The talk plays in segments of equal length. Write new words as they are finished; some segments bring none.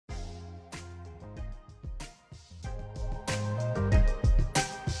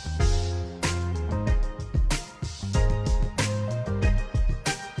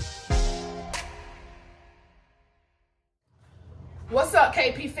up,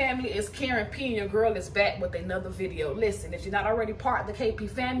 KP family? It's Karen P, and your girl is back with another video. Listen, if you're not already part of the KP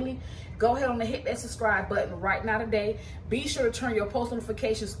family, go ahead and hit that subscribe button right now today. Be sure to turn your post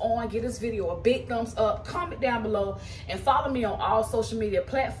notifications on. Give this video a big thumbs up. Comment down below and follow me on all social media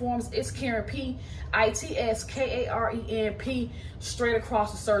platforms. It's Karen P, ITSKARENP, straight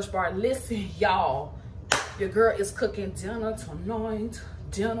across the search bar. Listen, y'all, your girl is cooking dinner tonight.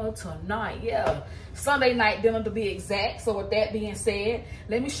 Yeah, Sunday night dinner to be exact. So with that being said,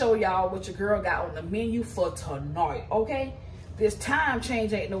 let me show y'all what your girl got on the menu for tonight. Okay, this time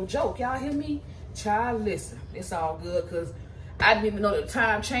change ain't no joke. Y'all hear me? Child, listen, it's all good, because I didn't even know the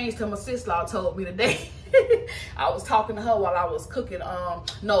time changed till my sister-in-law told me today. I was talking to her while I was cooking, while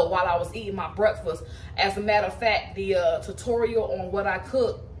I was eating my breakfast. As a matter of fact, the tutorial on what I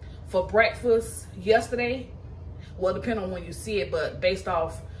cooked for breakfast yesterday, well, depending on when you see it, but based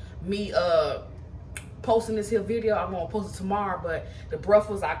off me posting this here video, I'm gonna post it tomorrow. But the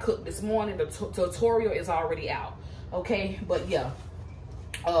breakfast I cooked this morning, the tutorial is already out. Okay, but yeah,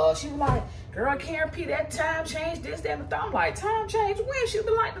 she was like, girl, Karen P, that time changed, this, that, and the I'm like, time changed when? She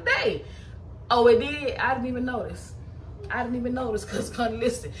been like today. Oh, it did? I didn't even notice. Because, honey,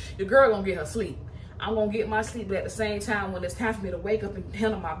 listen, your girl gonna get her sleep. I'm gonna get my sleep, but at the same time, when it's time for me to wake up and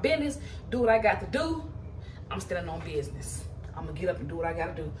handle my business, do what I got to do, I'm standing on business. I'm gonna get up and do what I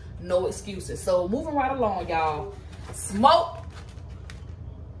gotta do. No excuses. So moving right along, y'all. Smoked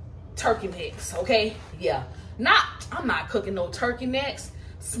turkey necks, okay? Yeah. I'm not cooking no turkey necks.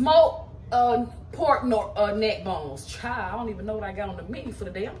 Smoked pork neck bones. Child, I don't even know what I got on the menu for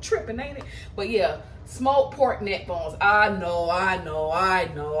today. I'm tripping, ain't it? But yeah, smoked pork neck bones. I know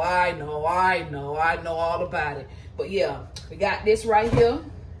all about it. But yeah, we got this right here.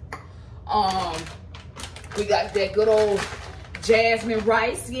 We got that good old jasmine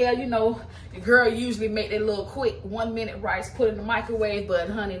rice. Yeah, you know, your girl usually make that little quick 1-minute rice, put it in the microwave, but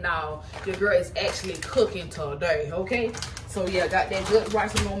honey, no, your girl is actually cooking today, okay? So yeah, got that good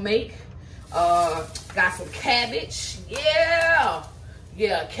rice I'm gonna make. Got some cabbage. Yeah,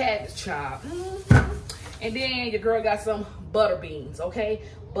 cabbage chop. And then your girl got some butter beans, okay?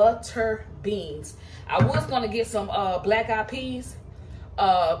 Butter beans. I was gonna get some black eyed peas,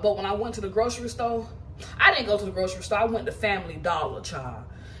 but when I went to the grocery store, I didn't go to the grocery store. I went to Family Dollar, child,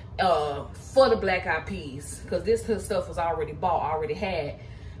 for the black eyed peas, because this stuff was already bought, already had.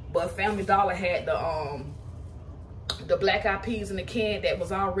 But Family Dollar had the black eyed peas in the can that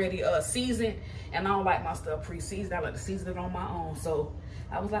was already seasoned, and I don't like my stuff pre-seasoned. I like to season it on my own. So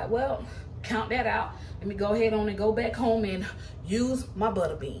I was like, well, count that out. Let me go ahead on and go back home and use my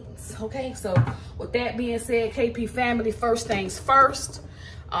butter beans. Okay, so with that being said, KP family, first things first.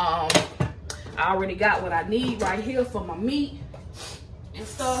 I already got what I need right here for my meat and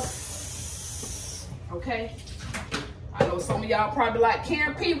stuff. Okay. I know some of y'all probably like,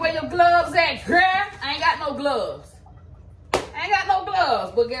 Karen P, where your gloves at, girl? I ain't got no gloves.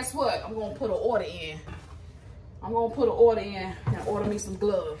 But guess what? I'm gonna put an order in. And order me some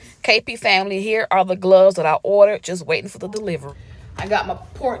gloves. KP family, here are the gloves that I ordered, just waiting for the delivery. I got my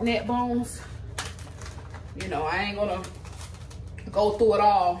pork neck bones. You know, I ain't gonna go through it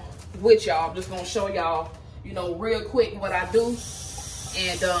all with y'all. I'm just gonna show y'all, you know, real quick what I do,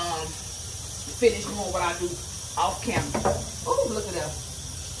 and finish doing what I do off camera. Oh, look at that.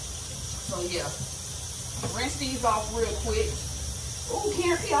 So yeah, rinse these off real quick. Oh,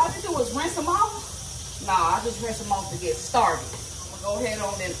 Karen P, all you do is rinse them off? Nah, I just rinse them off to get started. I'm gonna go ahead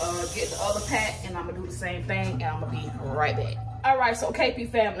on and get the other pack, and I'm gonna do the same thing, and I'm gonna be right back. All right, so KP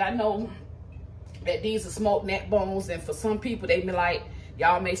family, I know that these are smoked neck bones, and for some people, they be like,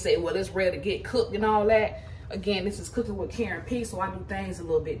 y'all may say, well, it's ready to get cooked and all that. Again, this is cooking with Karen P, so I do things a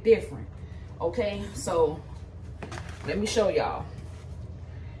little bit different. Okay, so let me show y'all.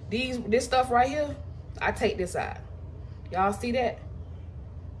 This stuff right here, I take this out. Y'all see that?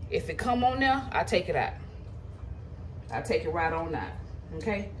 If it come on there, I take it out. I take it right on out.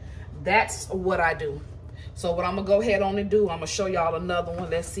 Okay, that's what I do. So what I'm gonna go ahead on and do, I'm gonna show y'all another one.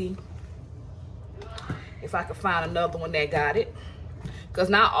 Let's see if I can find another one that got it, because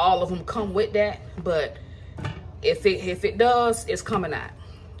not all of them come with that, but if it does, it's coming out.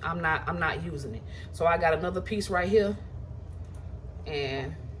 I'm not using it. So I got another piece right here,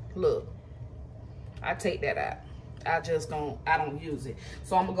 and look, I take that out. I don't use it.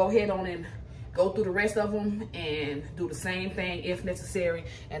 So I'm gonna go ahead on and go through the rest of them and do the same thing if necessary,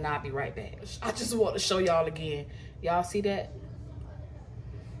 and I'll be right back. I just want to show y'all again. Y'all see that?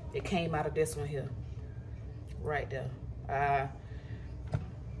 It came out of this one here, right there.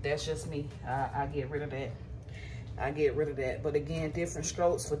 That's just me. I get rid of that. But again, different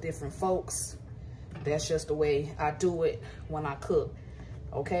strokes for different folks. That's just the way I do it when I cook.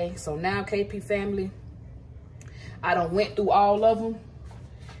 Okay, so now KP family, I done went through all of them,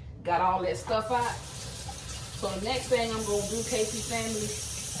 got all that stuff out. So the next thing I'm gonna do, KP family,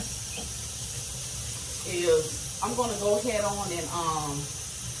 is I'm gonna go ahead on and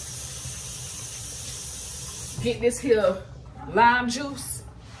get this here lime juice.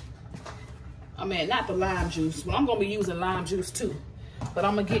 I mean, not the lime juice, but I'm gonna be using lime juice too. But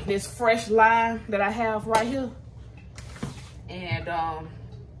I'm gonna get this fresh lime that I have right here and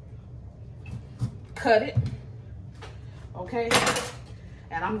cut it, okay?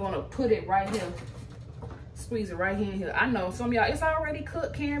 And I'm gonna put it right here, squeeze it right here and here. I know some of y'all, it's already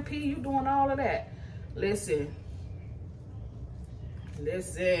cooked, Karen P, you doing all of that. Listen.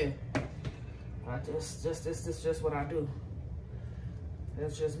 This is just what I do.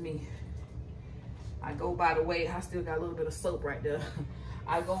 That's just me. I go by the way, I still got a little bit of soap right there.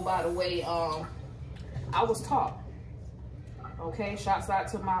 I go by the way I was taught. Okay, shouts out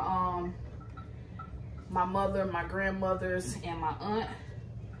to my my mother, my grandmothers, and my aunt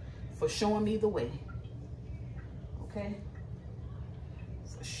for showing me the way. Okay?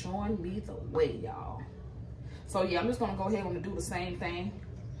 For showing me the way, y'all. So yeah, I'm just gonna go ahead and do the same thing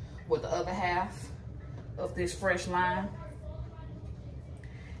with the other half of this fresh lime.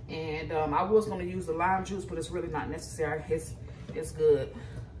 And I was gonna use the lime juice, but it's really not necessary. It's good.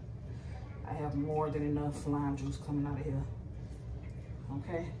 I have more than enough lime juice coming out of here.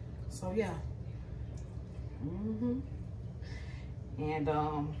 Okay, so yeah. And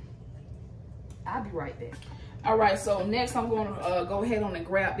I'll be right there. All right, so next I'm gonna go ahead on and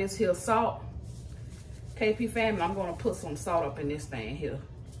grab this here salt. KP family, I'm gonna put some salt up in this thing here.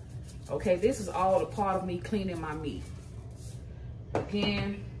 Okay, this is all a part of me cleaning my meat.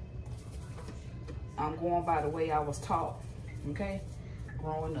 Again, I'm going by the way I was taught, okay,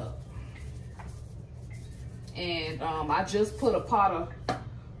 growing up. And I just put a pot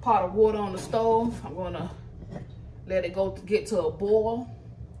of water on the stove. I'm gonna let it go get to a boil.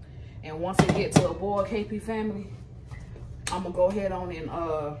 And once it gets to a boil, KP family, I'm gonna go ahead on and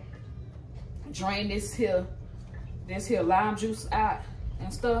drain this here lime juice out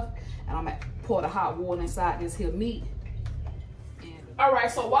and stuff, and I'm gonna pour the hot water inside this here meat. All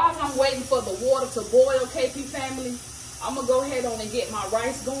right, so while I'm waiting for the water to boil, KP family, I'm gonna go ahead on and get my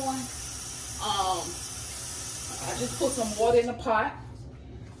rice going. I just put some water in the pot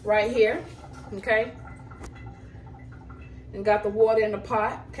right here, okay? And got the water in the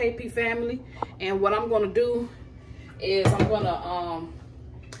pot, KP family. And what I'm gonna do is I'm gonna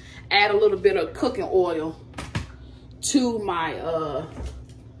add a little bit of cooking oil to my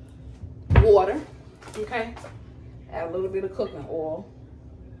water, okay? Add a little bit of cooking oil.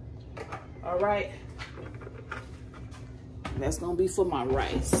 All right. That's gonna be for my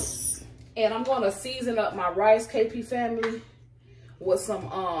rice. And I'm gonna season up my rice, KP family, with some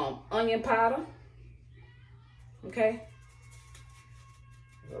onion powder. Okay.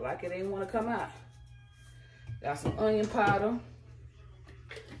 Look like it didn't want to come out. Got some onion powder.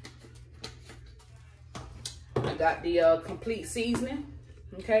 I got the complete seasoning.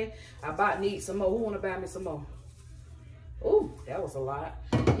 Okay. I about need some more. Who wanna buy me some more? Ooh, that was a lot.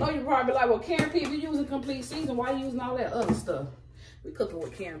 No, you're probably like, well, Karen P, we using complete season. Why you using all that other stuff? We cooking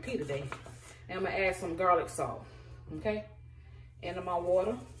with Karen P today. And I'm gonna add some garlic salt, okay? Into my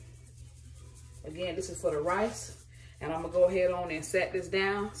water. Again, this is for the rice. And I'm gonna go ahead on and set this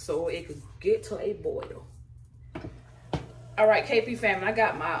down so it could get to a boil. All right, KP family, I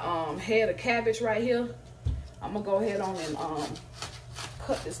got my head of cabbage right here. I'm gonna go ahead on and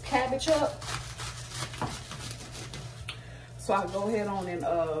cut this cabbage up. So I can go ahead on and,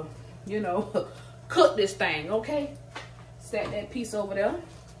 you know, cook this thing, okay? Set that piece over there.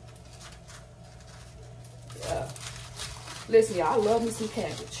 Yeah. Listen, y'all, I love me some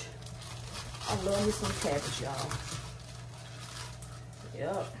cabbage. I love me some cabbage, y'all.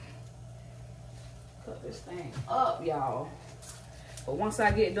 Yep. Cut this thing up, y'all. But once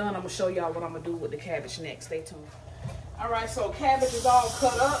I get done, I'm going to show y'all what I'm going to do with the cabbage next. Stay tuned. All right, so cabbage is all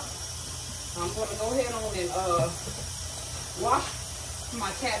cut up. I'm going to go ahead on and, wash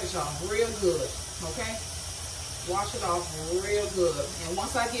my cabbage off real good, okay? Wash it off real good. And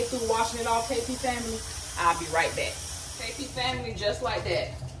once I get through washing it off, KP family, I'll be right back. KP family, just like that,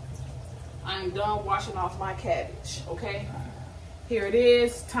 I'm done washing off my cabbage, okay? Here it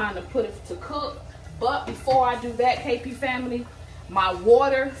is, time to put it to cook. But before I do that, KP family, my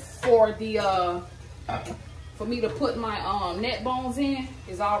water for the, for me to put my neck bones in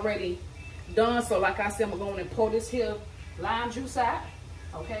is already done. So like I said, I'm going to pour this here lime juice out,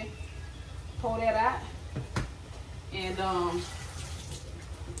 okay? Pour that out. And I'm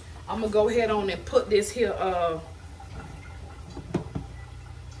gonna go ahead on and put this here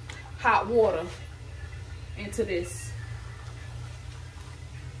hot water into this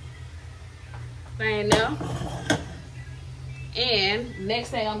thing now. And next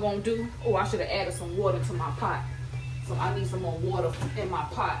thing I'm gonna do, oh, I should have added some water to my pot. So I need some more water in my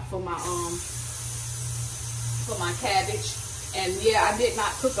pot for my cabbage. And yeah, I did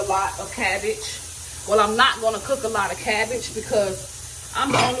not cook a lot of cabbage. Well, I'm not gonna cook a lot of cabbage because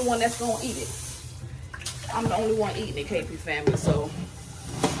I'm the only one that's gonna eat it. I'm the only one eating it, KP family. So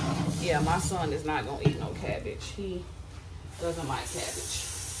yeah, my son is not gonna eat no cabbage. He doesn't like cabbage.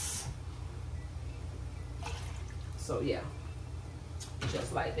 So yeah,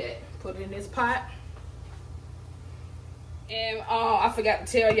 just like that. Put it in this pot. And I forgot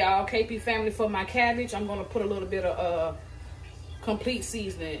to tell y'all, KP family, for my cabbage, I'm gonna put a little bit of complete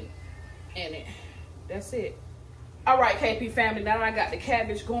seasoning in it. That's it. All right, KP family, now that I got the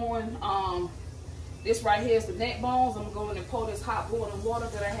cabbage going, this right here is the neck bones. I'm going to pour this hot boiling water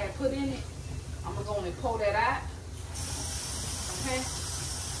that I had put in it. I'm going to go and pour that out. Okay?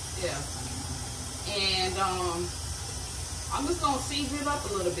 Yeah. And I'm just going to season it up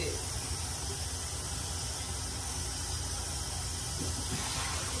a little bit.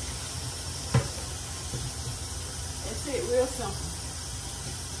 That's it, real simple.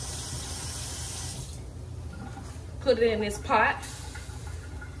 Put it in this pot.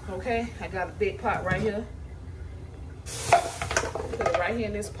 Okay, I got a big pot right here. Put it right here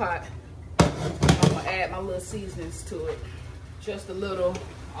in this pot. I'm gonna add my little seasonings to it. Just a little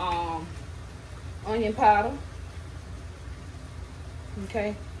onion powder.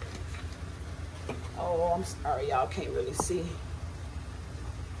 Okay. Oh, I'm sorry, y'all can't really see.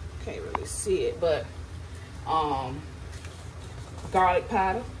 Can't really see it, but garlic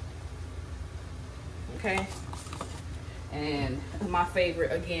powder. Okay. And my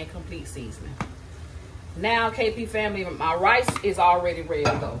favorite, again, complete seasoning. Now, KP family, my rice is already ready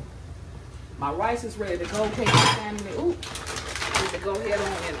to go. My rice is ready to go, KP family. Ooh, I need to go ahead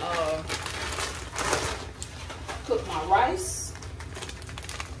on and cook my rice.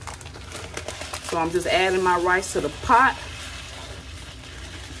 So I'm just adding my rice to the pot.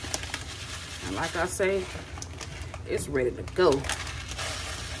 And like I say, it's ready to go.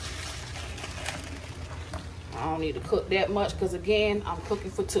 I don't need to cook that much because, again, I'm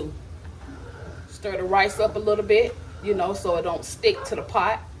cooking for two. Stir the rice up a little bit, you know, so it don't stick to the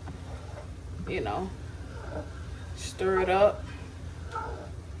pot. You know, stir it up.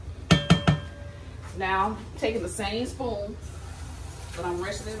 Now, I'm taking the same spoon, but I'm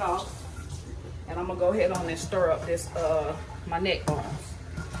rinsing it off. And I'm going to go ahead on and stir up this, my neck bones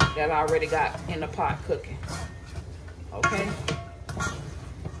that I already got in the pot cooking. Okay?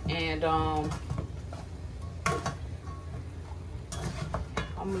 And,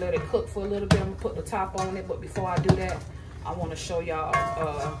 I'm gonna let it cook for a little bit. I'm gonna put the top on it, but before I do that, I want to show y'all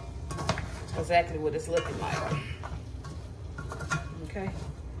exactly what it's looking like. Okay,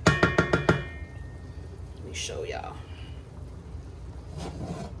 let me show y'all.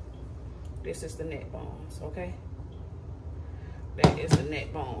 This is the neck bones. Okay, that is the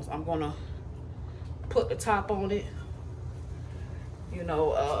neck bones. I'm gonna put the top on it. You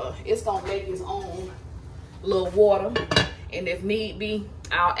know, it's gonna make its own little water. And if need be,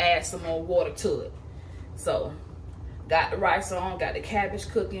 I'll add some more water to it. So, got the rice on, got the cabbage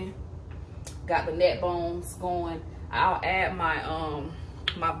cooking, got the neck bones going. I'll add my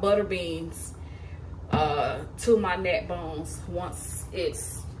my butter beans to my neck bones once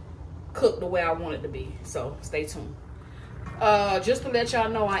it's cooked the way I want it to be. So, stay tuned. Just to let y'all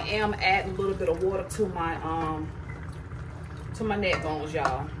know, I am adding a little bit of water to my neck bones,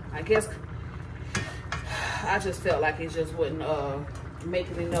 y'all. I guess I just felt like it just wasn't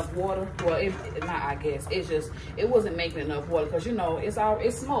making enough water. Well, it wasn't making enough water because, you know, it's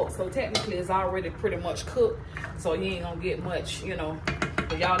smoked, so technically it's already pretty much cooked, so you ain't gonna get much, you know.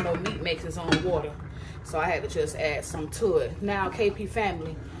 But y'all know meat makes its own water, so I had to just add some to it. Now, KP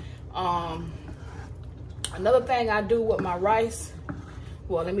family, another thing I do with my rice,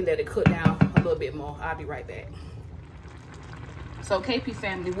 well, let me let it cook down a little bit more. I'll be right back. So, KP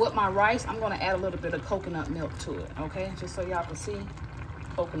family, with my rice, I'm going to add a little bit of coconut milk to it, okay? Just so y'all can see,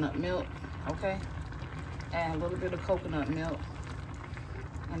 coconut milk, okay? Add a little bit of coconut milk.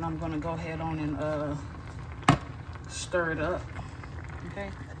 And I'm going to go ahead on and stir it up, okay?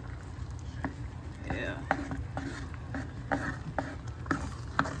 Yeah.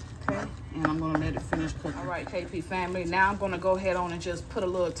 Okay, and I'm going to let it finish cooking. All right, KP family, now I'm going to go ahead on and just put a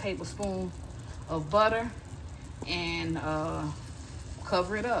little tablespoon of butter and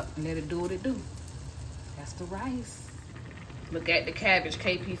cover it up and let it do what it do. That's the rice. Look at the cabbage,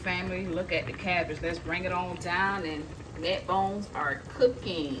 KP family. Look at the cabbage. Let's bring it on down and Neck bones are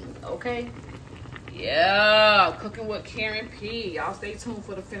cooking, okay? Yeah, cooking with KarenP. Y'all stay tuned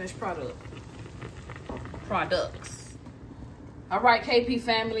for the finished products. All right, KP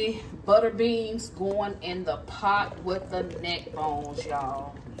family, butter beans going in the pot with the neck bones,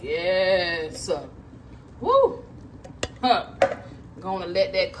 y'all. Yes. Woo. Huh. Gonna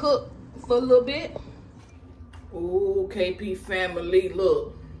let that cook for a little bit. Ooh, KP family,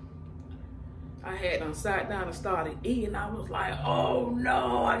 look. I had done sat down and started eating. I was like, oh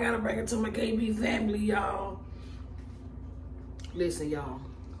no, I gotta bring it to my KP family, y'all. Listen, y'all.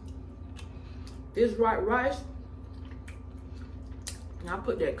 This white rice, and I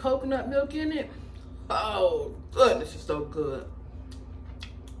put that coconut milk in it. Oh, goodness, it's so good.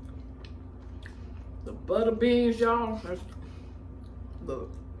 The butter beans, y'all.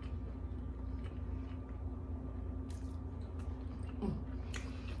 Look.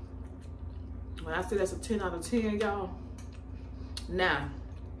 When I say that's a 10 out of 10, y'all. Now,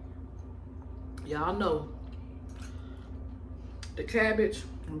 y'all know the cabbage,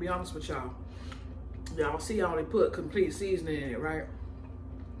 I'm gonna be honest with y'all. Y'all see I only put complete seasoning in it, right?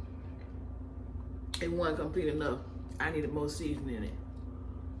 It wasn't complete enough. I needed more seasoning in it.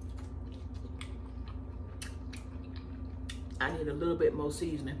 I need a little bit more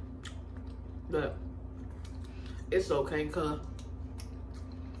seasoning. But it's okay, cuz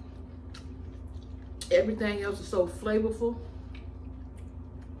everything else is so flavorful.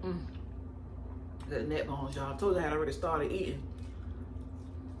 The neck bones, y'all. I told you I had already started eating.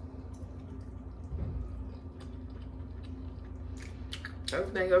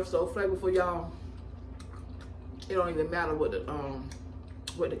 Everything else is so flavorful, y'all. It don't even matter with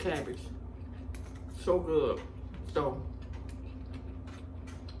the cabbage. So good. So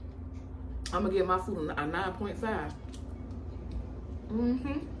I'm gonna give my food a 9.5.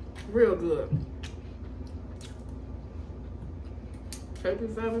 Real good.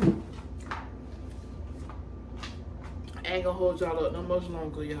 KP family, I ain't gonna hold y'all up no much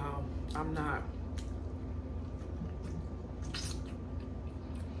longer, y'all. I'm not.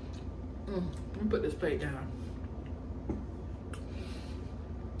 Let me put this plate down.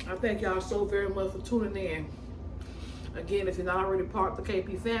 I thank y'all so very much for tuning in. Again, if you're not already part of the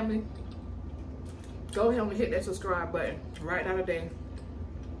KP family, go ahead and hit that subscribe button right now today.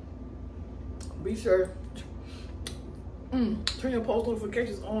 Be sure turn your post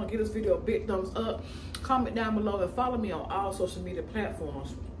notifications on, give this video a big thumbs up, comment down below, and follow me on all social media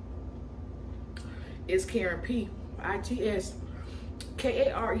platforms. It's KarenP,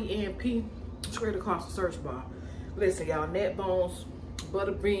 ITSKarenP, straight across the search bar. Listen, y'all, neck bones,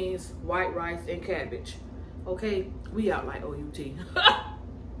 butter beans, white rice, and cabbage. Okay, we out like OUT.